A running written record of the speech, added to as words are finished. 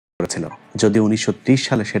করেছিল, যদি 1930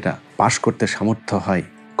 সালে সেটা পাশ করতে সামর্থ্য হয়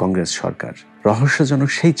কংগ্রেস সরকার। রহস্যজনক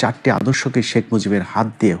সেই 4টি আদর্শকে শেখ মুজিবের হাত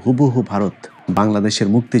দিয়ে হুবহু ভারত বাংলাদেশের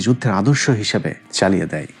মুক্তিযুদ্ধের আদর্শ হিসেবে চালিয়ে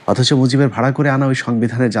দেয়। অথচ মুজিবের ভাড়া করে আনা ওই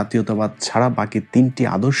সংবিধানের জাতীয়তাবাদ ছাড়া বাকি 3টি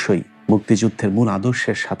আদর্শই মুক্তিযুদ্ধের মূল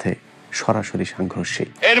আদর্শের সাথে সরাসরি সাংঘর্ষিক।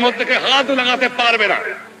 এর মধ্যে হাত লাগাতে পারবে না,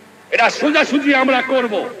 এটা সোজাসুজি আমরা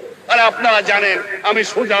করব। আর আপনারা জানেন আমি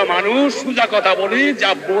সোজা মানুষ, সোজা কথা বলি,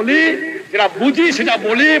 যা বলি যেটা বুঝি সেটা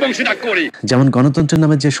বলি এবং সেটা করি। যেমন গণতন্ত্রের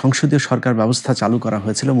নামে যে সংসদীয় সরকার ব্যবস্থা চালু করা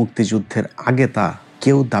হয়েছিল মুক্তিযুদ্ধের আগে, তা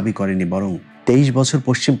কেউ দাবি করেনি, বরং 23 বছর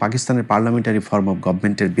পশ্চিম পাকিস্তানের পার্লামেন্টারি ফর্ম অব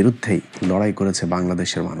গভর্নমেন্টের বিরুদ্ধেই লড়াই করেছে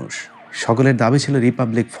বাংলাদেশের মানুষ। সকলের দাবি ছিল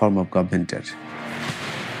রিপাবলিক ফর্ম অব গভর্নমেন্টের।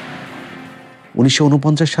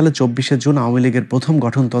 1949 সালে 24শে জুন আওয়ামী লীগের প্রথম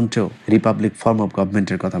গঠনতন্ত্রেও রিপাবলিক ফর্ম অব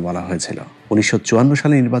গভর্নমেন্টের কথা বলা হয়েছিল। 1954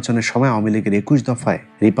 সালে নির্বাচনের সময় আওয়ামী লীগের 21 দফায়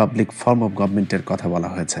রিপাবলিক ফর্ম অব গভর্নমেন্টের কথা বলা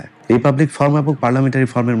হয়েছে। রিপাবলিক ফর্ম এবং পার্লামেন্টারি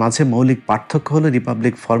ফর্মের মাঝে মৌলিক পার্থক্য হলো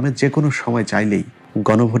রিপাবলিক ফর্মে যে কোনো সময় চাইলেই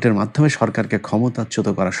গণভোটের মাধ্যমে সরকারকে ক্ষমতাচ্যুত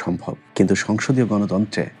করা সম্ভব, কিন্তু সংসদীয়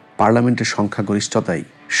গণতন্ত্রে পার্লামেন্টের সংখ্যাগরিষ্ঠতাই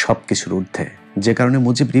সবকিছুর ঊর্ধ্বে, যে কারণে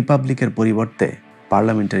মুজিব রিপাবলিকের পরিবর্তে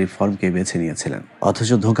পার্লামেন্টারি ফর্মকে বেছে নিয়েছিলেন। অথচ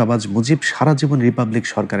ধোঁকাবাজ মুজিব সারা জীবন রিপাবলিক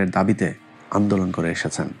সরকারের দাবিতে আন্দোলন করে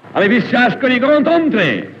এসেছেন। আমি বিশ্বাস করি গণতন্ত্রে,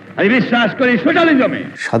 আমি বিশ্বাস করি সোশ্যালিজমে।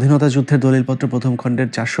 স্বাধীনতা যুদ্ধের দলিলপত্র প্রথম খণ্ডের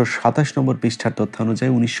 427 নম্বর পৃষ্ঠার তথ্য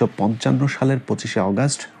অনুযায়ী 1955 সালের 25শে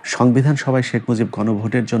অগাস্ট সংবিধান সভায় শেখ মুজিব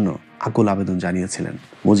গণভোটের জন্য আকুল আবেদন জানিয়েছিলেন।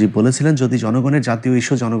 মুজিব বলেছিলেন, যদি জনগণের জাতীয়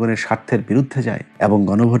ইস্যু জনগণের স্বার্থের বিরুদ্ধে যায় এবং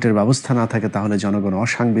গণভোটের ব্যবস্থা না থাকে, তাহলে জনগণ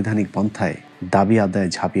অসাংবিধানিক পন্থায় দাবি আদায়ে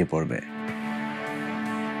ঝাঁপিয়ে পড়বে।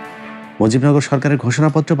 মুজিবনগর সরকারের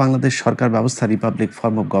ঘোষণাপত্র বাংলাদেশ সরকার ব্যবস্থা রিপাবলিক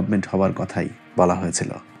ফর্ম অব গভর্নমেন্ট হওয়ার কথাই বলা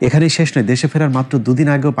হয়েছিল। এখানেই শেষ নয়, দেশে ফেরার মাত্র 2 দিন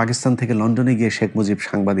আগেও পাকিস্তান থেকে লন্ডনে গিয়ে শেখ মুজিব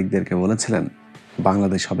সাংবাদিকদেরকে বলেছিলেন,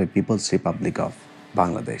 বাংলাদেশ হবে people's Republic of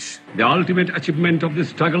Bangladesh. The ultimate achievement of this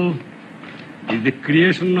struggle is the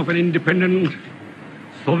creation of an independent,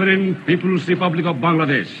 sovereign People's Republic of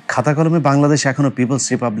Bangladesh. খাতা কলমে বাংলাদেশ এখনো পিপলস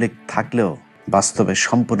রিপাবলিক থাকলেও বাস্তবে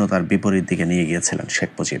সম্পূর্ণ তার বিপরীত দিকে নিয়ে গিয়েছিলেন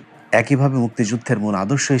শেখ মুজিব। একইভাবে মুক্তিযুদ্ধের মূল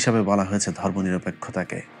আদর্শ হিসাবে বলা হয়েছে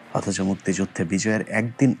ধর্মনিরপেক্ষতাকে, অথচ মুক্তিযুদ্ধে বিজয়ের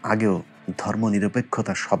একদিন আগেও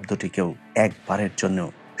ধর্মনিরপেক্ষতা শব্দটি কেউ একবারের জন্য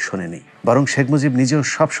শোনেনি, বরং শেখ মুজিব নিজেও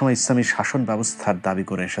সবসময় ইসলামী শাসন ব্যবস্থার দাবি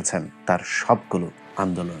করে এসেছেন তার সবগুলো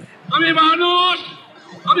আন্দোলনে।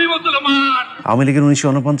 আওয়ামী লীগের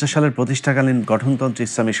 1949 সালের প্রতিষ্ঠাকালীন গঠনতন্ত্র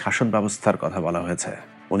ইসলামী শাসন ব্যবস্থার কথা বলা হয়েছে।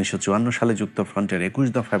 1954 সালে যুক্তফ্রন্টের 21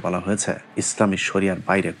 দফায় বলা হয়েছে, ইসলামী শরিয়ার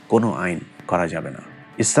বাইরে কোনো আইন করা যাবে না।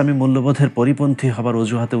 ইসলামী মূল্যবোধের পরিপন্থী হবার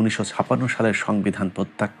অজুহাতে 1956 সালের সংবিধান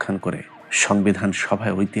প্রত্যাখ্যান করে সংবিধান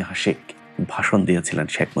সভায় ঐতিহাসিক ভাষণ দিয়েছিলেন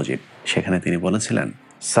শেখ মুজিব। সেখানে তিনি বলেছিলেন,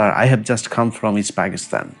 sir, I have just come from east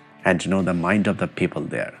Pakistan and know the mind of the people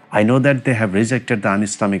there. I know that they have rejected the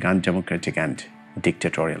un-Islamic, undemocratic and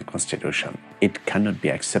dictatorial constitution. It cannot be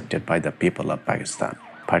accepted by the people of Pakistan,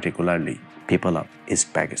 particularly people of East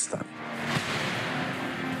Pakistan.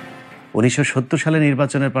 1970 সালে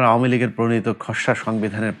নির্বাচনের পর আওয়ামী লীগের প্রণীত খসড়া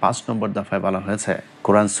সংবিধানের 5 নম্বর দফায় বলা হয়েছে,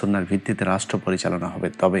 কোরআন সুন্নাহর ভিত্তিতে রাষ্ট্র পরিচালনা হবে,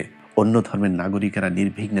 তবে অন্য ধর্মের নাগরিকেরা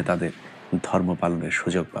নির্বিঘ্নে তাদের ধর্ম পালনের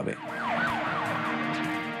সুযোগ পাবে।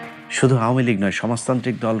 শুধু আওয়ামী লীগ নয়,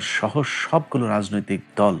 সমাজতান্ত্রিক দল সহ সবগুলো রাজনৈতিক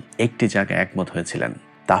দল একটি জায়গায় একমত হয়েছিলেন,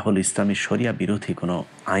 তা হল ইসলামী শরিয়া বিরোধী কোনো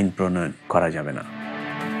আইন প্রণয়ন করা যাবে না।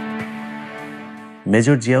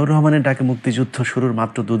 মেজর জিয়াউর রহমানের ডাকে মুক্তিযুদ্ধ শুরুর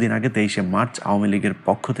মাত্র 2 দিন আগে 23শে মার্চ আওয়ামী লীগের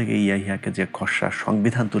পক্ষ থেকে ইয়াহিয়াকে যে খসড়া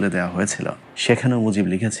সংবিধান তুলে দেওয়া হয়েছিল, সেখানেও মুজিব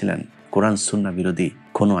লিখেছিলেন, কোরআন সুন্নাহ বিরোধী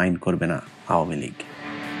কোনো আইন করবে না আওয়ামী লীগ।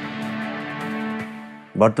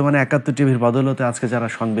 বর্তমানে 71 টিভির বদৌলতে আজকে যারা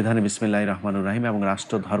সংবিধানে বিসমিল্লাহির রহমানির রহিম এবং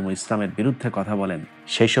রাষ্ট্র ধর্ম ইসলামের বিরুদ্ধে কথা বলেন,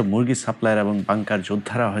 সেই সব মুরগি সাপ্লায়ার এবং বাংকার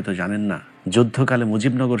যোদ্ধারা হয়তো জানেন না, যুদ্ধকালে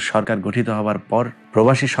মুজিবনগর সরকার গঠিত হওয়ার পর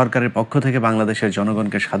প্রবাসী সরকারের পক্ষ থেকে বাংলাদেশের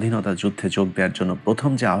জনগণকে স্বাধীনতা যুদ্ধে যোগ দেওয়ার জন্য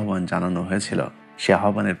প্রথম যে আহ্বান জানানো হয়েছিল, সে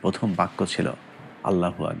আহ্বানের প্রথম বাক্য ছিল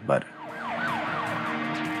আল্লাহু আকবার।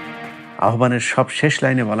 আহ্বানের সব শেষ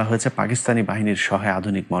লাইনে বলা হয়েছে, পাকিস্তানি বাহিনীর সহায়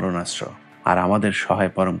আধুনিক মরণাস্ত্র আর আমাদের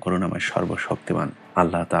সহায় পরম করুণাময় সর্বশক্তিমান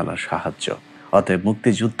আল্লাহ তাআলার সাহায্য। অতএব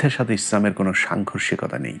মুক্তিযুদ্ধের সাথে ইসলামের কোনো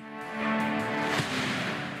সাংঘর্ষিকতা নেই।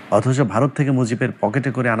 অথচ ভারত থেকে মুজিবের পকেটে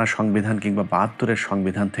করে আনা সংবিধান কিংবা 72-এর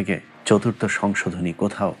সংবিধান থেকে 4র্থ সংশোধনী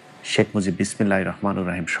কোথাও শেখ মুজিব বিসমিল্লাহির রহমানির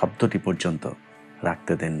রহিম শব্দটি পর্যন্ত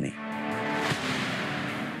রাখতে দেননি।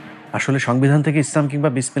 আসলে সংবিধান থেকে ইসলাম কিংবা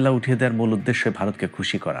বিসমিল্লাহ উঠিয়ে দেওয়ার মূল উদ্দেশ্য ভারতকে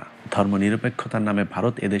খুশি করা। ধর্মনিরপেক্ষতার নামে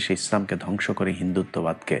ভারত এদেশে ইসলামকে ধ্বংস করে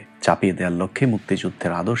হিন্দুত্ববাদকে চাপিয়ে দেওয়ার লক্ষ্যে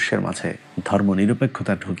মুক্তিযুদ্ধের আদর্শের মাঝে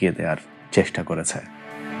ধর্মনিরপেক্ষতা ঢুকিয়ে দেওয়ার চেষ্টা করেছে।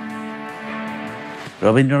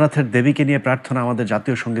 রবীন্দ্রনাথের দেবীকে নিয়ে প্রার্থনা আমাদের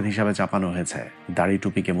জাতীয় সঙ্গীত হিসাবে চাপানো হয়েছে, দাড়ি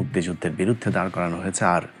টুপিকে মুক্তিযুদ্ধের বিরুদ্ধে দাঁড় করানো হয়েছে,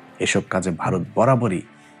 আর এসব কাজে ভারত বরাবরই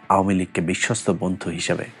আওয়ামী লীগকে বিশ্বস্ত বন্ধু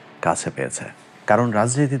হিসেবে কাছে পেয়েছে, কারণ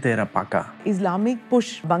রাজনীতিতে এরা পাকা। Islamic push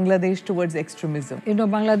Bangladesh towards extremism.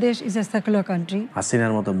 Bangladesh is a secular country.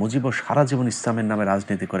 হাসিনার মতো মুজিবও সারা জীবন ইসলামের নামে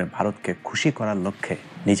রাজনীতি করে ভারতকে খুশি করার লক্ষ্যে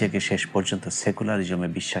নিজেকে শেষ পর্যন্ত সেকুলারিজমে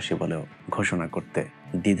বিশ্বাসী বলেও ঘোষণা করতে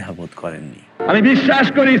দ্বিধাবোধ করেননি। আমি বিশ্বাস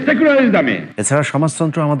করি সেকুলারিজমে। এছাড়া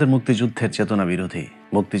সমাজতন্ত্র আমাদের মুক্তিযুদ্ধের চেতনা বিরোধী।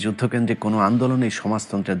 মুক্তিযুদ্ধ কেন্দ্রিক কোনো আন্দোলনেই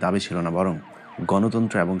সমাজতন্ত্রের দাবি ছিল না, বরং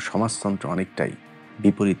গণতন্ত্র এবং সমাজতন্ত্র অনেকটাই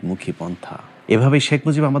বিপরীতমুখী পন্থা। এভাবেই শেখ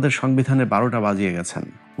মুজিব আমাদের সংবিধানের 12টা বাজিয়ে গেছেন।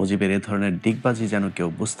 মুজিবের এ ধরনের দিগবাজি যেন কেউ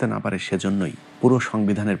বুঝতে না পারে, সেজন্যই পুরো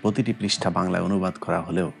সংবিধানের প্রতিটি পৃষ্ঠা বাংলায় অনুবাদ করা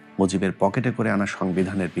হলেও মুজিবের পকেটে করে আনা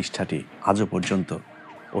সংবিধানের পৃষ্ঠাটি আজও পর্যন্ত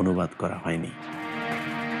অনুবাদ করা হয়নি।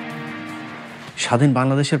 স্বাধীন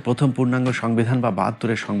বাংলাদেশের প্রথম পূর্ণাঙ্গ সংবিধান বা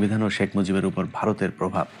 72-এর সংবিধানও শেখ মুজিবের উপর ভারতের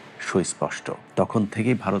প্রভাব সুস্পষ্ট। তখন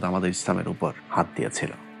থেকেই ভারত আমাদের ইসলামের উপর হাত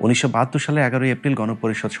দিয়েছিল। 1972 সালে 11 এপ্রিল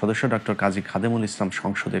গণপরিষদ সদস্য ডক্টর কাজী খাদেমুল ইসলাম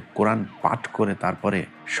সংসদে কোরআন পাঠ করে তারপরে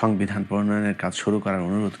সংবিধান প্রণয়নের কাজ শুরু করার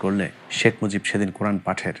অনুরোধ করলে শেখ মুজিব সেদিন কোরআন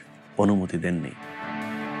পাঠের অনুমতি দেননি।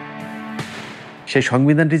 সেই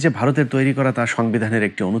সংবিধানটি যে ভারতের তৈরি করা তার সংবিধানের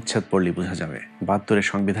একটি অনুচ্ছেদ পড়লে বোঝা যাবে। 72-এর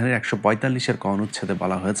সংবিধানের 145-এর ক অনুচ্ছেদে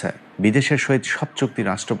বলা হয়েছে, বিদেশের সহিত সব চুক্তি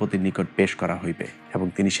রাষ্ট্রপতির নিকট পেশ করা হইবে এবং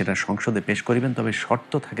তিনি সেটা সংসদে পেশ করিবেন, তবে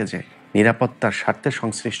শর্ত থাকে যে নিরাপত্তার স্বার্থে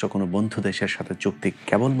সংশ্লিষ্ট কোনো বন্ধু দেশের সাথে চুক্তি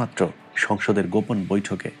কেবলমাত্র সংসদের গোপন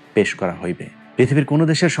বৈঠকে পেশ করা হইবে। পৃথিবীর কোনো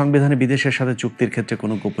দেশের সংবিধানে বিদেশের সাথে চুক্তির ক্ষেত্রে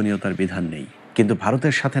কোনো গোপনীয়তার বিধান নেই, কিন্তু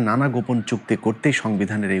ভারতের সাথে নানা গোপন চুক্তি করতেই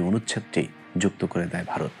সংবিধানের এই অনুচ্ছেদটি যুক্ত করে দেয়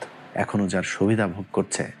ভারত। এখনো যার সুবিধা ভোগ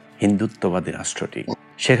করছে হিন্দুত্ববাদী রাষ্ট্রটি।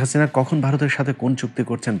 শেখ হাসিনা কখন ভারতের সাথে কোন চুক্তি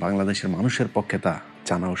করছেন বাংলাদেশের মানুষের পক্ষে তা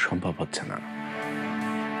জানাও সম্ভব হচ্ছে না।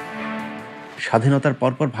 স্বাধীনতার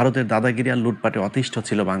পরপর ভারতের দাদাগিরি আর লুটপাটে অতিষ্ঠ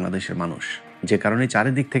ছিল বাংলাদেশের মানুষ, যে কারণে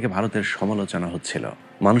চারিদিক থেকে ভারতের সমালোচনা হচ্ছিল।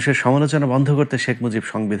 মানুষের সমালোচনা বন্ধ করতে শেখ মুজিব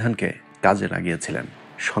সংবিধানকে কাজে লাগিয়েছিলেন।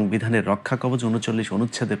 সংবিধানের রক্ষা কবচ 39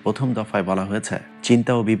 অনুচ্ছেদে প্রথম দফায় বলা হয়েছে,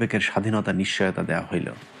 চিন্তা ও বিবেকের স্বাধীনতা নিশ্চয়তা দেওয়া হইল।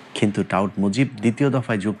 কিন্তু টাউট মুজিব দ্বিতীয়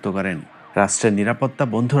দফায় যুক্ত করেন, রাষ্ট্রের নিরাপত্তা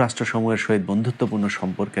বন্ধু রাষ্ট্রসমূহের সহিত বন্ধুত্বপূর্ণ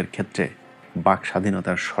সম্পর্কের ক্ষেত্রে বাক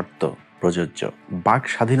স্বাধীনতার শর্ত প্রযোজ্য। বাক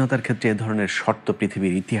স্বাধীনতার ক্ষেত্রে এ ধরনের শর্ত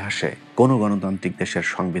পৃথিবীর ইতিহাসে কোনো গণতান্ত্রিক দেশের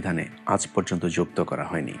সংবিধানে আজ পর্যন্ত যুক্ত করা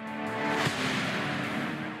হয়নি।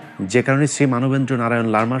 যে কারণে শ্রী মানবেন্দ্র নারায়ণ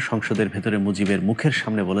লারমা সংসদের ভেতরে মুজিবের মুখের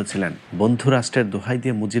সামনে বলেছিলেন, বন্ধু রাষ্ট্রের দোহাই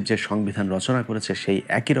দিয়ে মুজিব যে সংবিধান রচনা করেছে সেই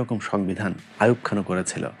একই রকম সংবিধান আইয়ুব খানও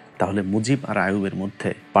করেছিল। তাহলে মুজিব আর আইয়ুবের মধ্যে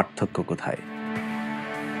পার্থক্য কোথায়?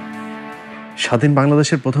 স্বাধীন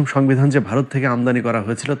বাংলাদেশের প্রথম সংবিধান যে ভারত থেকে আমদানি করা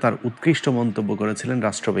হয়েছিল তার উৎকৃষ্ট মন্তব্য করেছিলেন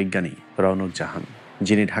রাষ্ট্রবিজ্ঞানী রওনক জাহান,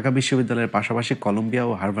 যিনি ঢাকা বিশ্ববিদ্যালয়ের পাশাপাশি কলম্বিয়া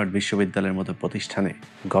ও হার্ভার্ড বিশ্ববিদ্যালয়ের মতো প্রতিষ্ঠানে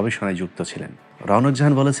গবেষণায় যুক্ত ছিলেন। রওনক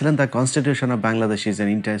জাহান বলেছিলেন, the constitution of Bangladesh is an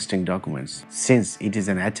interesting document since it is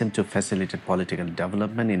an attempt two facilitate political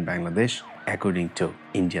development in Bangladesh according to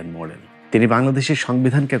Indian model. তিনি বাংলাদেশের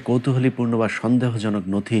সংবিধানকে কৌতূহলীপূর্ণ বা সন্দেহজনক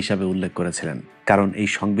নথি হিসাবে উল্লেখ করেছিলেন, কারণ এই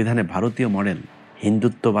সংবিধানে ভারতীয় মডেল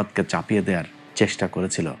হিন্দুত্ববাদকে চাপিয়ে দেওয়ার চেষ্টা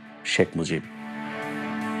করেছিল শেখ মুজিব।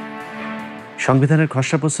 সংবিধানের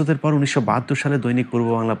খসড়া প্রস্তুতের পর 1972 সালে দৈনিক পূর্ব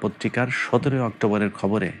বাংলা পত্রিকার 17 অক্টোবরের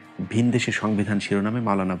খবরে ভিনদেশী সংবিধান শিরোনামে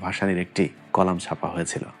মাওলানা ভাসানীর একটি কলাম ছাপা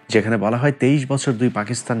হয়েছিল, যেখানে বলা হয় 23 বছর দুই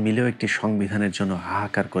পাকিস্তান মিলেও একটি সংবিধানের জন্য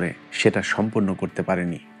হাহাকার করে সেটা সম্পূর্ণ করতে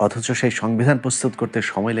পারেনি, অথচ সেই সংবিধান প্রস্তুত করতে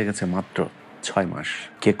সময় লেগেছে মাত্র 6 মাস।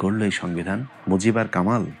 কে করলো এই সংবিধান? মুজিব আর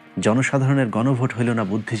কামাল? জনসাধারণের গণভোট হইল না,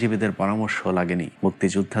 বুদ্ধিজীবীদের পরামর্শ লাগেনি,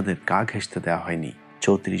 মুক্তিযোদ্ধাদের গা ঘেঁষতে দেওয়া হয়নি,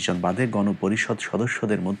 34 জন বাদে গণপরিষদ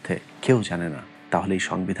সদস্যদের মধ্যে কেউ জানে না। তাহলে এই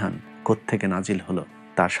সংবিধান কোত্থেকে নাজিল হলো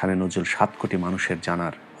তার শানে নজরুল 7 কোটি মানুষের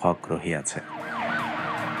জানার হক রহিয়াছে।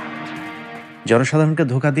 জনসাধারণকে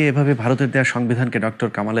ধোঁকা দিয়ে এভাবে ভারতের দেয়া সংবিধানকে ডক্টর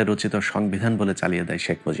কামালের রচিত সংবিধান বলে চালিয়ে দেয়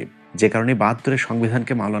শেখ মুজিব, যে কারণে 72-এর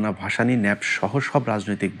সংবিধানকে মাওলানা ভাসানী, ন্যাপ সহ সব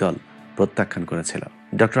রাজনৈতিক দল প্রত্যাখ্যান করেছিল।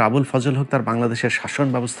 ডক্টর আবুল ফজল হক তার বাংলাদেশের শাসন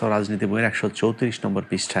ব্যবস্থা ও রাজনীতি বইয়ের 134 নম্বর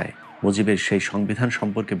পৃষ্ঠায় মুজিবের সেই সংবিধান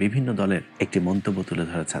সম্পর্কে বিভিন্ন দলের একটি মন্তব্য তুলে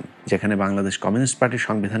ধরেছেন, যেখানে বাংলাদেশ কমিউনিস্ট পার্টির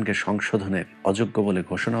সংবিধানকে সংশোধনের অযোগ্য বলে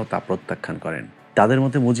ঘোষণা ও তা প্রত্যাখ্যান করেন। তাদের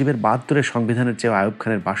মতে মুজিবের 72-এর সংবিধানের চেয়ে আইয়ুব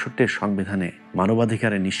খানের 62-এর সংবিধানে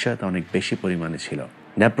মানবাধিকারের নিশ্চয়তা অনেক বেশি পরিমাণে ছিল।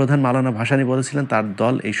 ন্যাপ প্রধান মাওলানা ভাসানী বলেছিলেন তার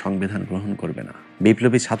দল এই সংবিধান গ্রহণ করবে না।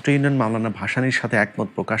 বিপ্লবী ছাত্র ইউনিয়ন মাওলানা ভাসানীর সাথে একমত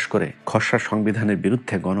প্রকাশ করে খসড়া সংবিধানের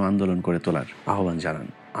বিরুদ্ধে গণ আন্দোলন করে তোলার আহ্বান জানান।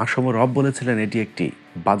 আসম রব বলেছিলেন এটি একটি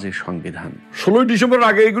বাজে সংবিধান। 16 ডিসেম্বর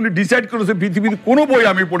আগে এগুলি ডিসাইড করেছে পৃথিবীর কোনো বই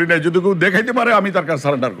আমি পড়ি নাই, যদি কেউ দেখাইতে পারে আমি তার কাছে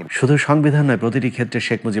সারেন্ডার করব। শুধু সংবিধান নয়, প্রতিটি ক্ষেত্রে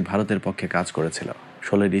শেখ মুজিব ভারতের পক্ষে কাজ করেছিল।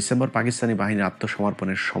 16 ডিসেম্বর পাকিস্তানি বাহিনীর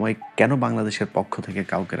আত্মসমর্পণের সময় কেন বাংলাদেশের পক্ষ থেকে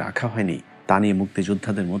কাউকে রাখা হয়নি তা নিয়ে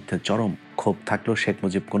মুক্তিযোদ্ধাদের মধ্যে চরম ক্ষোভ থাকলেও শেখ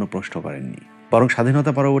মুজিব কোনো প্রশ্ন করেননি। বরং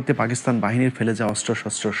স্বাধীনতা পরবর্তী পাকিস্তান বাহিনীর ফেলে যাওয়া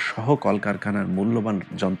অস্ত্রশস্ত্র সহ কলকারখানার মূল্যবান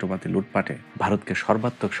যন্ত্রপাতি লুটপাটে ভারতকে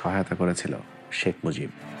সর্বাত্মক সহায়তা করেছিল শেখ মুজিব।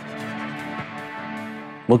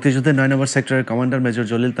 মুক্তিযুদ্ধের 9 নম্বর সেক্টরের কমান্ডার মেজর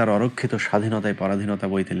জলিল তার অরক্ষিত স্বাধীনতায় পরাধীনতা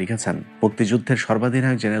বইতে লিখেছেন, মুক্তিযুদ্ধের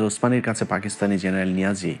সর্বাধিনায়ক জেনারেল ওসমানীর কাছে পাকিস্তানি জেনারেল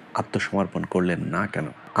নিয়াজি আত্মসমর্পণ করলেন না কেন?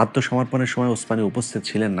 আত্মসমর্পণের সময় ওসমানী উপস্থিত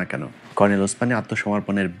ছিলেন না কেন? কর্নেল ওসমানী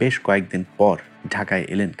আত্মসমর্পণের বেশ কয়েকদিন পর ঢাকায়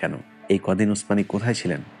এলেন কেন? এই কদিন ওসমানী কোথায়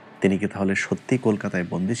ছিলেন? তিনি কি তাহলে সত্যি কলকাতায়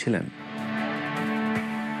বন্দী ছিলেন?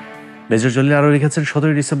 মেজর জলিল আরও লিখেছেন,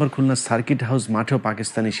 17 ডিসেম্বর খুলনা সার্কিট হাউস মাঠেও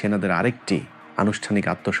পাকিস্তানি সেনাদের আরেকটি আনুষ্ঠানিক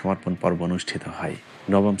আত্মসমর্পণ পর্ব অনুষ্ঠিত হয়।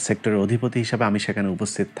 9 সেক্টরের অধিপতি হিসাবে আমি সেখানে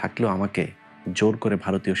উপস্থিত থাকলেও আমাকে জোর করে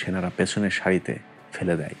ভারতীয় সেনারা পেছনের সারিতে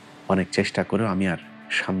ফেলে দেয়। অনেক চেষ্টা করেও আমি আর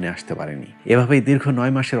সামনে আসতে পারিনি। এভাবেই দীর্ঘ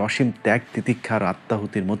 9 মাসের অসীম ত্যাগ, তিতিক্ষা আর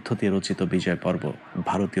আত্মাহুতির মধ্য দিয়ে রচিত বিজয় পর্ব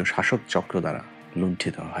ভারতীয় শাসক চক্র দ্বারা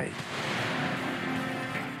লুণ্ঠিত হয়।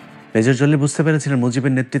 মেজর জলিল বুঝতে পেরেছিলেন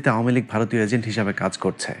মুজিবের নেতৃত্বে আওয়ামী লীগ ভারতীয় এজেন্ট হিসাবে কাজ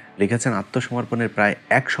করছে। লিখেছেন, আত্মসমর্পণের প্রায়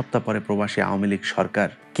 1 সপ্তাহ পরে প্রবাসী আওয়ামী লীগ সরকার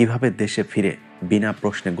কিভাবে দেশে ফিরে বিনা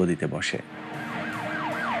প্রশ্নে গদিতে বসে।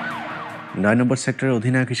 9 নম্বর সেক্টরের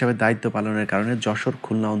অধিনায়ক হিসাবে দায়িত্ব পালনের কারণে যশোর,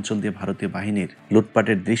 খুলনা অঞ্চল দিয়ে ভারতীয় বাহিনীর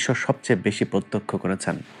লুটপাটের দৃশ্য সবচেয়ে বেশি প্রত্যক্ষ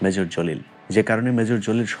করেছেন মেজর জলিল, যে কারণে মেজর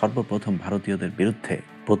জলিল সর্বপ্রথম ভারতীয়দের বিরুদ্ধে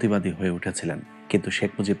প্রতিবাদী হয়ে উঠেছিলেন। কিন্তু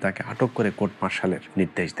শেখ মুজিব তাকে আটক করে কোর্ট মার্শালের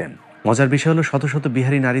নির্দেশ দেন। মজার বিষয় হলো, শত শত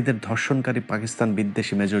বিহারি নারীদের ধর্ষণকারী পাকিস্তান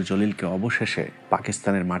বিদ্বেষী মেজর জলিলকে অবশেষে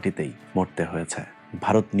পাকিস্তানের মাটিতেই মরতে হয়েছে।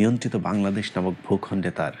 ভারত নিয়ন্ত্রিত বাংলাদেশ নামক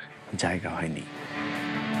ভূখণ্ডে তার জায়গা হয়নি।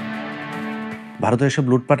 ভারতের এসব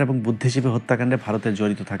লুটপাট এবং বুদ্ধিজীবী হত্যাকাণ্ডে ভারতের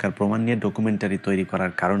জড়িত থাকার প্রমাণ নিয়ে ডকুমেন্টারি তৈরি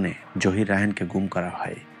করার কারণে জহির রায়হানকে গুম করা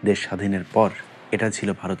হয়। দেশ স্বাধীনের পর এটা ছিল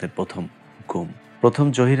ভারতের প্রথম গুম। প্রথম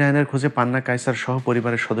জহির রায়হানের খোঁজে পান্না কায়সার সহ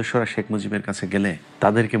পরিবারের সদস্যরা শেখ মুজিবের কাছে গেলে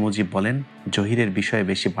তাদেরকে মুজিব বলেন জহিরের বিষয়ে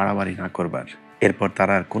বেশি বাড়াবাড়ি না করবার। এরপর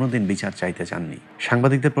তারা আর কোনোদিন বিচার চাইতে চাননি।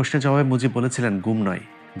 সাংবাদিকদের প্রশ্নের জবাবে মুজিব বলেছিলেন, গুম নয়,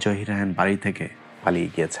 জহির রায়হান বাড়ি থেকে পালিয়ে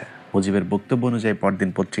গিয়েছে। মুজিবের বক্তব্য অনুযায়ী পরদিন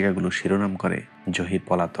পত্রিকাগুলো শিরোনাম করে জহির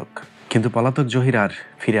পলাতক। কিন্তু পলাতক জহির আর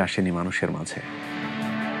ফিরে আসেনি মানুষের মাঝে।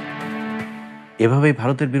 এভাবেই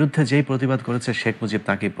ভারতের বিরুদ্ধে যেই প্রতিবাদ করেছে শেখ মুজিব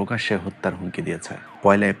তাকে প্রকাশ্যে হত্যার হুমকি দিয়েছে।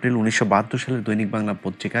 1 এপ্রিল 1972 সালের দৈনিক বাংলা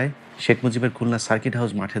পত্রিকায় শেখ মুজিবের খুলনা সার্কিট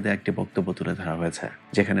হাউস মাঠে দেয়া একটি বক্তব্য তুলে ধরা হয়েছে,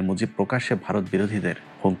 যেখানে মুজিব প্রকাশ্যে ভারত বিরোধীদের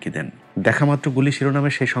হুমকি দেন। দেখামাত্র গুলি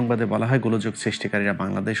শিরোনামে সেই সংবাদে বলা হয়, গোলযোগ সৃষ্টিকারীরা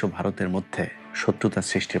বাংলাদেশ ও ভারতের মধ্যে শত্রুতা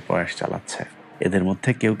সৃষ্টির প্রয়াস চালাচ্ছে। এদের মধ্যে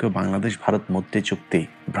কেউ কেউ বাংলাদেশ ভারত মৈত্রী চুক্তি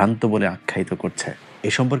ভ্রান্ত বলে আখ্যায়িত করছে।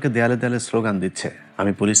 এ সম্পর্কে দেয়ালে দেয়ালে স্লোগান দিচ্ছে।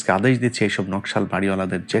 আমি পুলিশকে আদেশ দিচ্ছি, এইসব নকশাল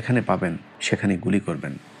বাড়িওয়ালাদের যেখানে পাবেন সেখানে গুলি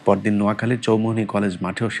করবেন। পরদিন নোয়াখালীর চৌমুহনী কলেজ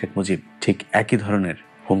মাঠেও শেখ মুজিব ঠিক একই ধরনের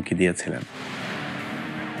হুমকি দিয়েছিলেন।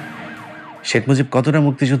 শেখ মুজিব কতটা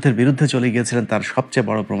মুক্তিযুদ্ধের বিরুদ্ধে চলে গিয়েছিলেন তার সবচেয়ে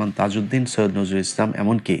বড় প্রমাণ তাজউদ্দিন, সৈয়দ নজরুল ইসলাম,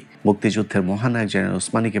 এমনকি মুক্তিযুদ্ধের মহানায়ক জেনারেল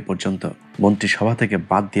ওসমানীকে পর্যন্ত মন্ত্রিসভা থেকে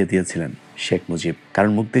বাদ দিয়ে দিয়েছিলেন শেখ মুজিব।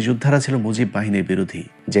 কারণ মুক্তিযোদ্ধারা ছিল মুজিব বাহিনীর বিরোধী,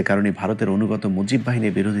 যে কারণে ভারতের অনুগত মুজিব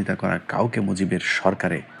বাহিনীর বিরোধিতা করা কাউকে মুজিবের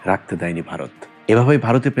সরকারে রাখতে দেয়নি ভারত। এভাবেই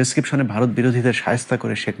ভারতীয় প্রেসক্রিপশনে ভারত বিরোধীদের শায়েস্তা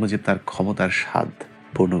করে শেখ মুজিব তার ক্ষমতার স্বাদ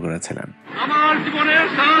পূর্ণ করেছিলেন। আমার জীবনের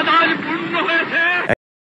স্বাদ আজ পূর্ণ হয়েছে।